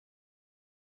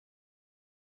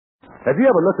Have you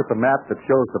ever looked at the map that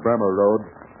shows the Burma Road?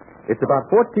 It's about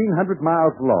 1,400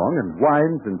 miles long and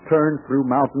winds and turns through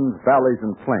mountains, valleys,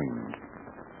 and plains.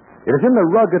 It is in the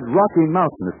rugged, rocky,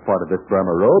 mountainous part of this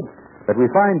Burma Road that we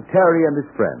find Terry and his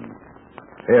friends.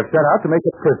 They have set out to make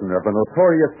a prisoner of the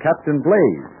notorious Captain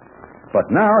Blaze.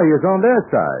 But now he is on their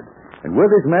side, and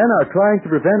with his men are trying to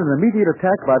prevent an immediate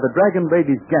attack by the Dragon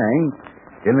Lady's gang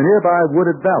in the nearby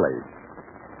wooded valleys.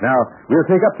 Now, we'll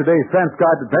take up today's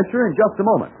transcribed adventure in just a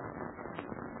moment.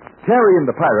 Terry and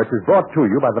the Pirates is brought to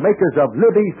you by the makers of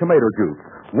Libby's Tomato Juice,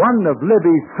 one of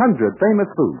Libby's 100 famous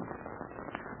foods.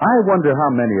 I wonder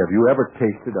how many of you ever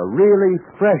tasted a really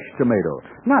fresh tomato.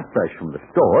 Not fresh from the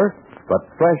store, but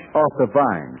fresh off the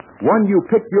vine. One you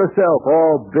picked yourself,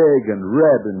 all big and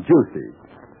red and juicy.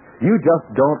 You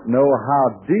just don't know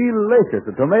how delicious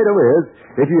a tomato is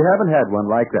if you haven't had one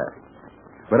like that.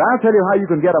 But I'll tell you how you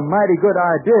can get a mighty good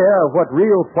idea of what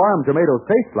real farm tomatoes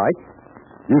taste like.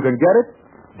 You can get it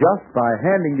just by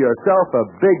handing yourself a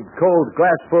big cold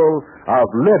glassful of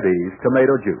Libby's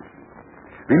tomato juice.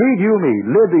 Believe you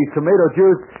me, Libby's tomato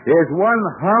juice is one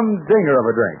humdinger of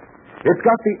a drink. It's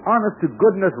got the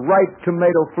honest-to-goodness right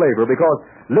tomato flavor because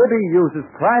Libby uses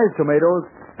prize tomatoes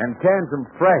and cans them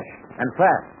fresh and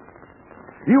fast.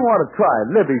 You want to try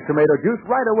Libby's tomato juice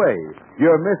right away.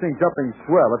 You're missing something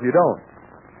swell if you don't.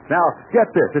 Now,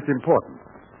 get this, it's important.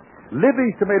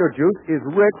 Libby's tomato juice is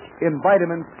rich in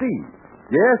vitamin C.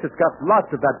 Yes, it's got lots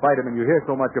of that vitamin you hear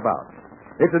so much about.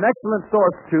 It's an excellent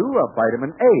source, too, of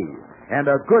vitamin A, and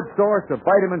a good source of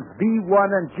vitamins B1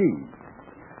 and G.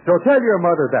 So tell your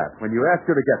mother that when you ask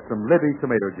her to get some Libby's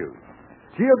tomato juice.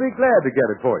 She'll be glad to get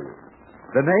it for you.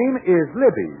 The name is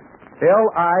Libby's,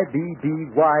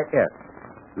 L-I-B-B-Y-S.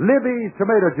 Libby's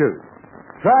tomato juice.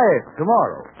 Try it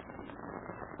tomorrow.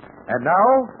 And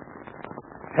now,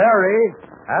 Terry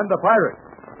and the Pirates.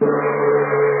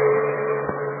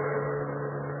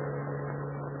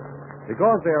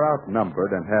 Because they are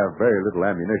outnumbered and have very little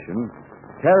ammunition,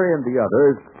 Terry and the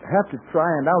others have to try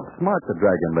and outsmart the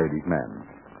Dragon Lady's men.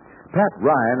 Pat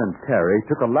Ryan and Terry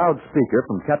took a loudspeaker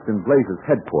from Captain Blaze's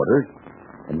headquarters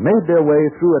and made their way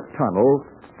through a tunnel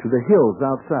to the hills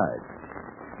outside.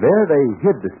 There they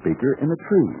hid the speaker in a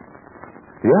tree.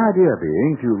 The idea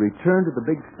being to return to the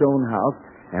big stone house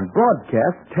and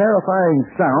broadcast terrifying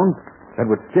sounds that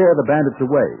would scare the bandits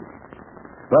away.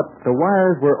 But the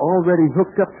wires were already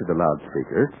hooked up to the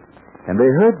loudspeaker, and they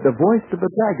heard the voice of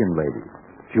the Dragon Lady.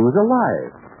 She was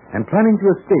alive and planning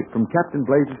to escape from Captain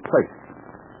Blaze's place.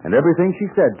 And everything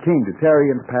she said came to Terry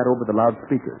and Pat over the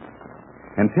loudspeakers.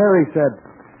 And Terry said,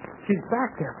 "She's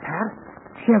back there, Pat.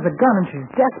 She has a gun and she's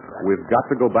desperate." "We've got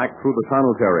to go back through the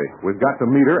tunnel, Terry. We've got to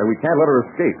meet her, and we can't let her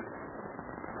escape."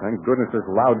 Thank goodness this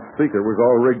loudspeaker was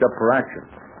all rigged up for action.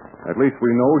 At least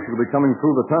we know she'll be coming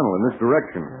through the tunnel in this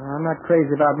direction. I'm not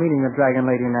crazy about meeting the Dragon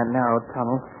Lady in that narrow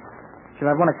tunnel. She'll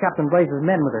have one of Captain Blaze's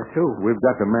men with her, too. We've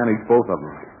got to manage both of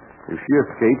them. If she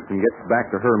escapes and gets back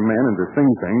to her men and to Sing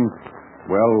Sing,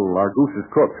 well, our goose is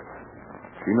cooked.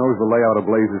 She knows the layout of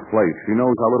Blaze's place. She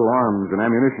knows how little arms and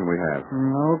ammunition we have.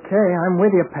 Okay, I'm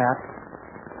with you, Pat.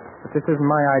 But this isn't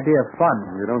my idea of fun.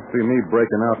 You don't see me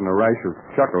breaking out in a rash of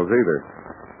chuckles either.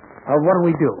 What do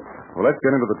we do? Well, let's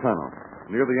get into the tunnel,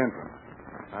 near the entrance.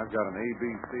 I've got an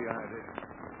ABC idea.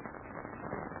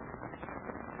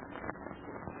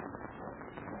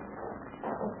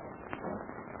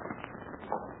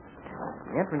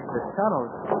 The entrance to the tunnel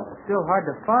is still hard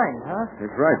to find, huh?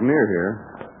 It's right near here.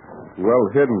 It's well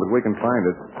hidden, but we can find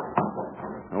it.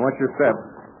 Now, watch your step.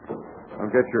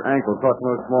 Don't get your ankle caught in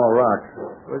those small rocks.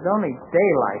 It was only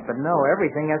daylight, but no,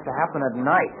 everything has to happen at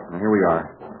night. Now, here we are.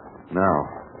 Now,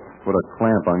 put a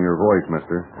clamp on your voice,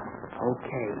 mister.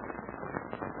 Okay.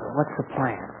 What's the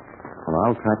plan? Well,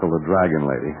 I'll tackle the Dragon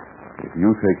Lady if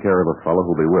you take care of the fellow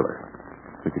who'll be with her.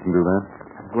 Think you can do that?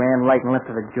 A grand light and lift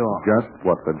to the jaw. Just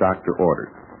what the doctor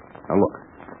ordered. Now, look.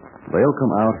 They'll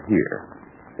come out here.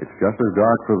 It's just as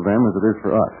dark for them as it is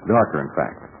for us. Darker, in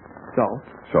fact. So?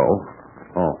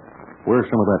 Oh, where's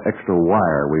some of that extra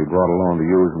wire we brought along to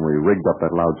use when we rigged up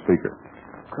that loudspeaker?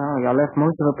 Golly, I left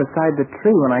most of it beside the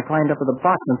tree when I climbed up to the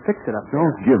box and fixed it up there.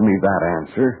 Don't give me that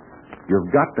answer. You've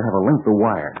got to have a length of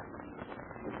wire.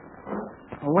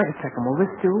 Oh, wait a second. Will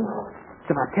this do?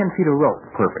 It's about 10 feet of rope.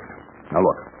 Perfect. Now,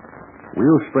 look.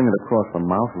 We'll string it across the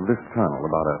mouth of this tunnel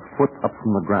about a foot up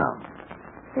from the ground.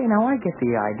 Hey, now I get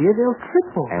the idea. They'll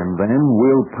trip over. And then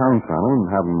we'll pounce on them and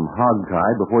have them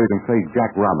hog-tied before you can say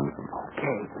Jack Robinson.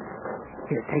 Okay.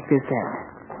 Here, take this end.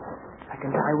 I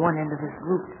can tie one end of this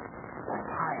loop.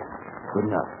 Tie it.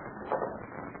 Good enough.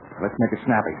 Let's make it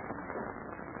snappy.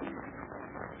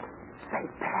 Say,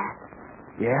 Pat.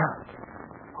 Yeah?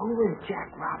 Who is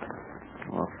Jack Robinson?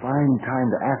 Well, fine time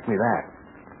to ask me that.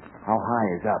 How high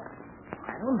is up?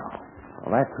 I don't know.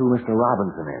 Well, that's who Mr.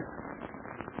 Robinson is.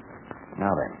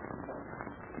 Now then,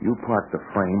 you park the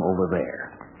frame over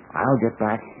there. I'll get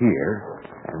back here,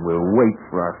 and we'll wait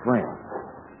for our friend.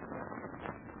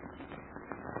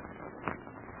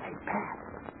 Hey, Pat.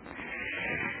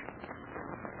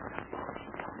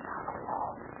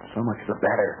 So much the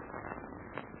better.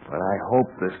 But I hope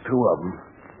there's two of them.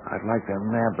 I'd like to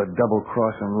nab the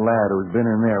double-crossing lad who's been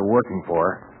in there working for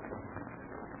her.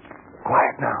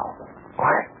 Quiet now.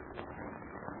 Quiet.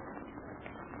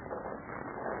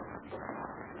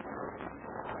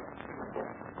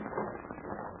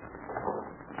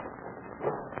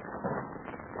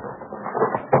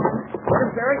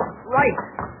 Very right.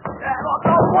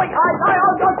 Oh, boy.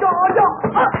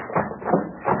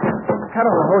 Cut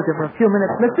on the hose here for a few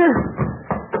minutes, mister.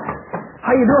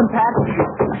 How you doing, Pat?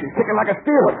 She's kicking like a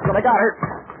steel, but I got her.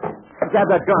 Grab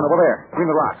that gun over there, between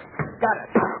the rocks. Got it.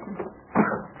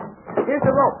 Here's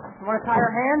the rope. You want to tie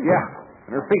her hands? Yeah,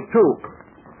 and her feet, too.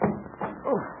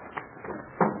 Oh.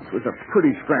 This was a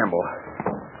pretty scramble.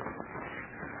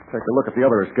 Take a look at the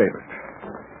other escapist.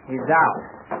 He's out.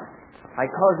 I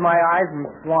closed my eyes and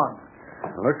swung.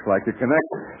 Looks like you're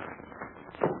connected.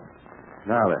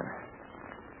 Now then.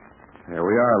 Here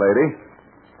we are, lady.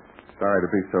 Sorry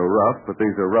to be so rough, but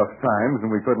these are rough times,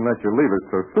 and we couldn't let you leave us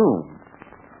so soon.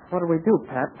 What do we do,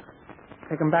 Pat?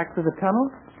 Take him back to the tunnel?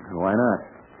 Why not?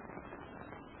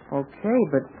 Okay,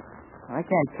 but I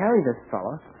can't carry this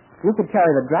fella. You could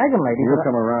carry the dragon lady. You'll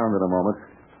come around in a moment.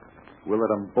 We'll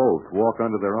let them both walk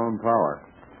under their own power.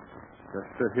 Just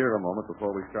sit here a moment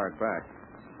before we start back.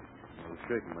 I was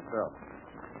shaking myself.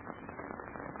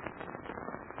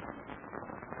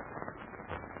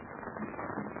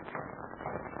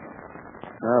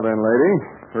 Now then, lady,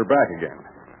 we're back again.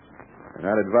 And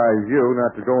I'd advise you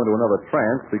not to go into another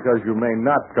trance because you may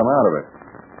not come out of it.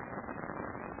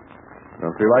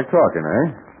 Don't feel like talking, eh?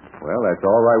 Well, that's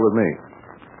all right with me.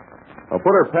 I'll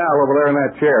put her pal over there in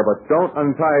that chair, but don't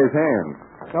untie his hands.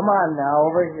 Come on now,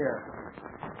 over here.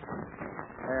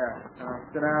 There. Now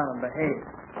sit down and behave.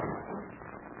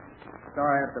 Sorry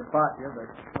I have to butt you, but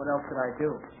what else could I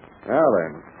do? Now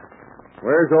then,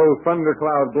 where's old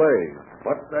Thundercloud Blaze?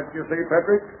 What's that you say,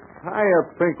 Patrick? Hiya,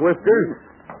 Pink Whiskers.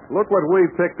 Look what we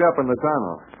picked up in the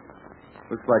tunnel.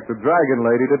 Looks like the dragon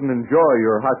lady didn't enjoy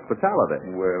your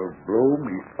hospitality. Well, blow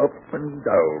me up and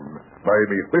down by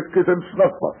me whiskers and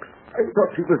snuff box. I thought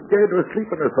she was dead or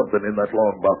sleeping or something in that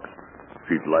long box.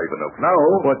 She's live enough now.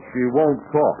 But she won't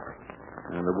talk.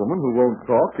 And a woman who won't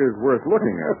talk is worth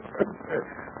looking at.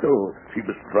 So she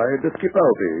was trying to skip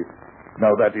out, eh?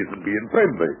 Now that isn't being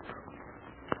friendly.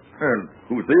 And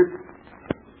who's this?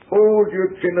 Hold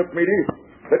your chin up, matey.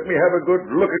 Let me have a good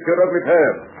look at your ugly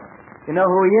pants. You know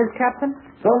who he is, Captain?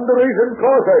 Thunderation,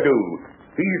 course I do.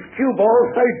 He's cue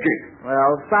ball's sidekick.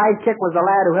 Well, sidekick was the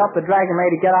lad who helped the dragon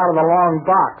lady get out of the long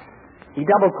box. He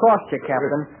double-crossed you,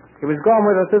 Captain. He was going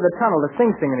with her through the tunnel to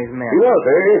Sing Sing and his men. He was,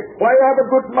 eh? Why, I've a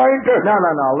good mind to... No,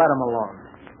 let him alone.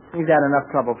 He's had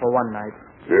enough trouble for one night.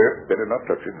 Yeah, better not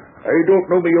touch him. I don't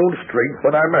know my own strength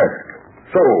when I'm asked.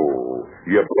 So,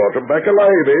 you brought him back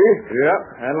alive, eh?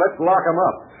 Yeah, and let's lock him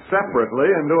up separately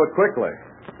and do it quickly.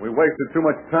 We wasted too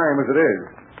much time as it is.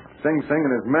 Sing Sing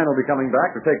and his men will be coming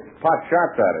back to take pot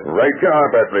shots at it. Right you are,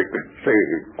 Patrick. Say,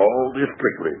 all this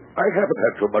strictly. I haven't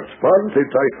had so much fun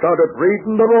since I started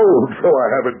raiding the road, so I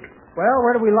haven't... Well,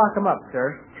 where do we lock him up,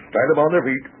 sir? Stand them on their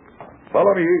feet.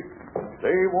 Follow me.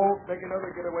 They won't make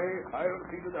another getaway. I'll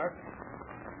see to that.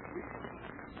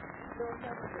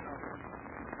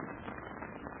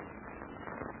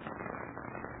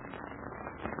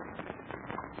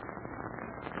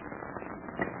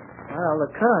 Well,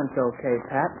 the current's okay,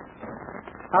 Pat.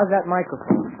 How's that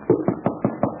microphone?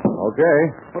 Okay.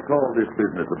 What's all this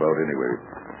business about, anyway?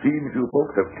 Seems you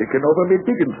folks have taken over me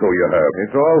digging, so you have.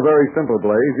 It's all very simple,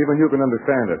 Blaze. Even you can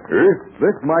understand it. Eh?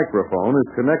 This microphone is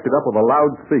connected up with a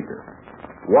loudspeaker.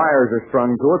 Wires are strung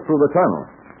to it through the tunnel.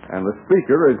 And the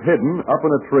speaker is hidden up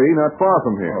in a tree not far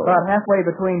from here. About halfway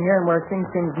between here and where Sing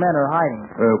Sing's men are hiding.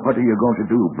 What are you going to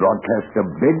do? Broadcast a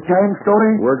bedtime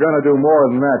story? We're going to do more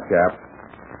than that, Cap.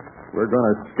 We're going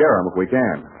to scare them if we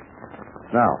can.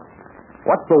 Now,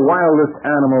 what's the wildest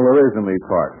animal there is in these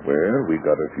parts? Well, we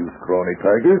got a few scrawny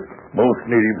tigers. Most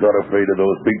natives are afraid of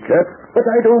those big cats, but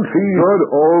I don't see... Good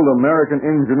old American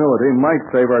ingenuity might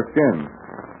save our skins.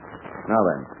 Now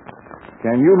then,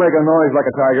 can you make a noise like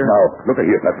a tiger? Now, look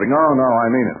at here, Patrick. No, I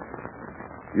mean it.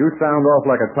 You sound off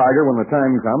like a tiger when the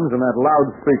time comes, and that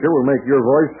loudspeaker will make your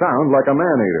voice sound like a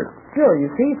man-eater. Sure,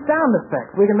 you see, sound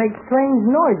effects. We can make strange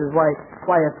noises. Why,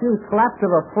 a few slaps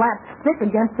of a flat stick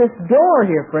against this door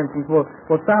here, for instance,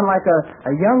 will sound like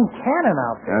a young cannon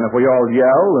out there. And if we all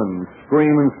yell and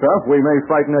scream and stuff, we may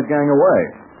frighten that gang away.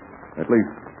 At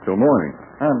least till morning.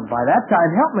 And by that time,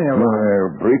 help me around. Well,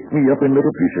 break me up in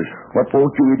little pieces. What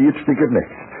won't you idiots think of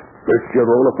next? First you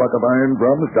roll a flock of iron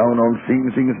drums down on Sing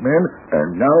Sing's men,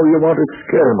 and now you want to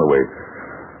scare them away.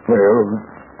 Well,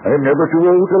 I'm never too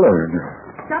old to learn.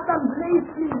 Captain Blaze,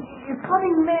 please. It's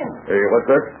coming, men. Hey, what's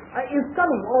that? It's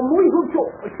coming. Oh, muy mucho.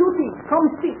 Shooting. Come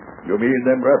see. You mean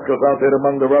them rascals out there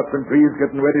among the rocks and trees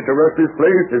getting ready to rush this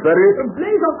place? Is that it?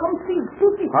 Blaze, oh, come see.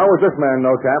 Shooting. How was this man,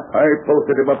 no Cap? I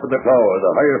posted him up in the tower,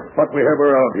 the highest spot we have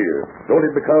around here. Told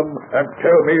him to come and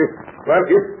tell me. Well,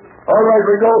 if... All right,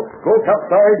 Ringo. Go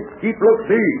topside. Keep look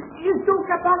see. It's so,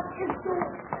 Captain. It's so.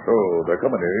 So, they're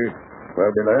coming, eh? Well,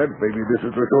 my lads, maybe this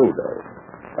is the showdown.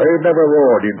 I've never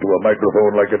roared into a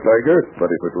microphone like a tiger,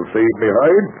 but if it will save me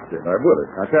hide, then I will.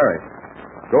 Now, Terry,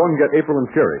 go and get April and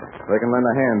Cherry. They can lend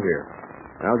a hand here.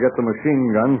 I'll get the machine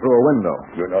gun through a window.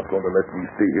 You're not going to let me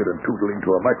stay here and tootle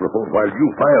into a microphone while you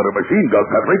fire a machine gun,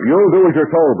 Patrick. You'll do as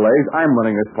you're told, Blaze. I'm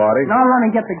running this party. Now run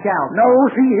and get the gal. No,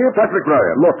 see here, Patrick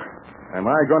Ryan. Look, am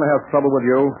I going to have trouble with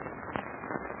you?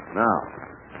 Now,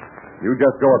 you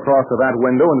just go across to that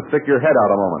window and stick your head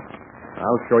out a moment.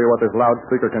 I'll show you what this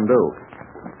loudspeaker can do.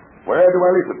 Where do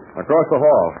I listen? Across the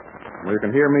hall, where you can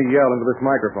hear me yell into this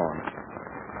microphone.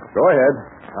 Go ahead.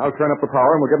 I'll turn up the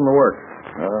power and we'll get them to work.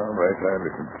 All right, I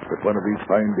listen. But one of these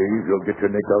fine days, you'll get your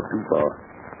neck out too far.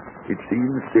 It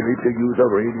seems silly to use a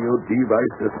radio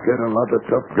device to scare a lot of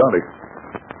tough Johnnies.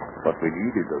 What we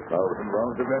need is 1,000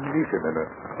 rounds of ammunition and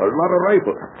a lot of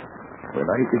rifles. When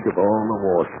I think of all the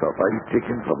war stuff I've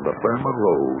taken from the Burma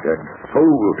Road and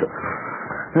sold,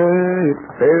 it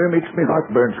fair makes me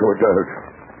heartburn so hard.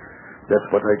 That's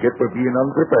what I get for being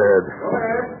unprepared. Go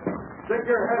ahead. Stick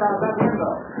your head out that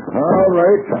window. All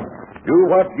right. Do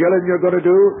what yelling you're going to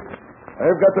do.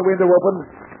 I've got the window open,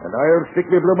 and I'll stick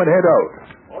my bloomin' head out.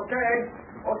 Okay.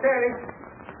 Okay.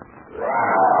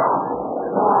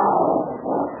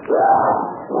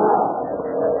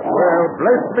 Well,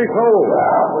 bless me soul.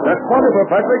 That's wonderful,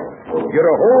 Patrick.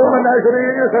 You're a whole menagerie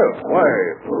in yourself. Why,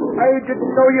 I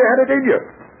didn't know you had it in you.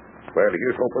 Well,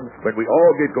 here's hoping when we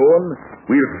all get going,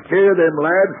 we'll scare them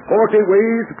lads 40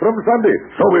 ways from Sunday.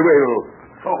 So we will.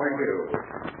 So we will.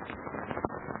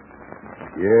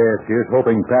 Yes, here's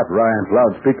hoping Pat Ryan's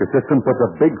loudspeaker system puts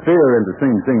a big fear into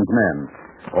Sing Sing's men.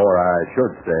 Or I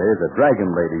should say, the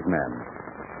Dragon Lady's men.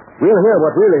 We'll hear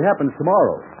what really happens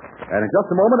tomorrow. And in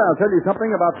just a moment, I'll tell you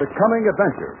something about the coming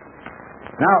adventure.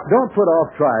 Now, don't put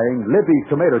off trying Libby's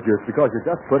tomato juice because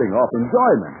you're just putting off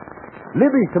enjoyment.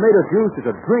 Libby's tomato juice is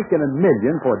a drink in a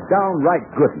million for downright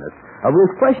goodness. A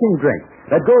refreshing drink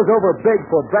that goes over big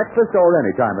for breakfast or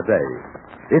any time of day.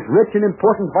 It's rich in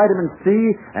important vitamin C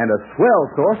and a swell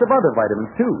source of other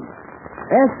vitamins, too.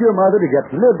 Ask your mother to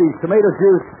get Libby's tomato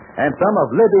juice and some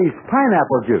of Libby's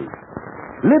pineapple juice.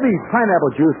 Libby's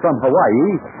pineapple juice from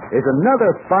Hawaii is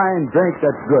another fine drink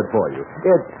that's good for you.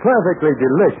 It's perfectly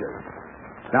delicious.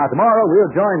 Now, tomorrow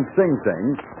we'll join Sing Sing,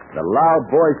 the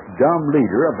loud-voiced, dumb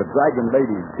leader of the Dragon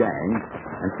Ladies gang,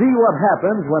 and see what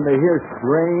happens when they hear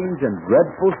strange and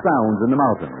dreadful sounds in the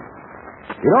mountains.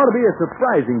 It ought to be a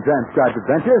surprising transcribed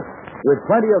adventure with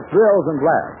plenty of thrills and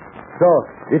laughs. So,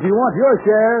 if you want your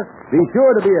share, be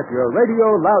sure to be at your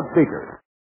radio loudspeaker.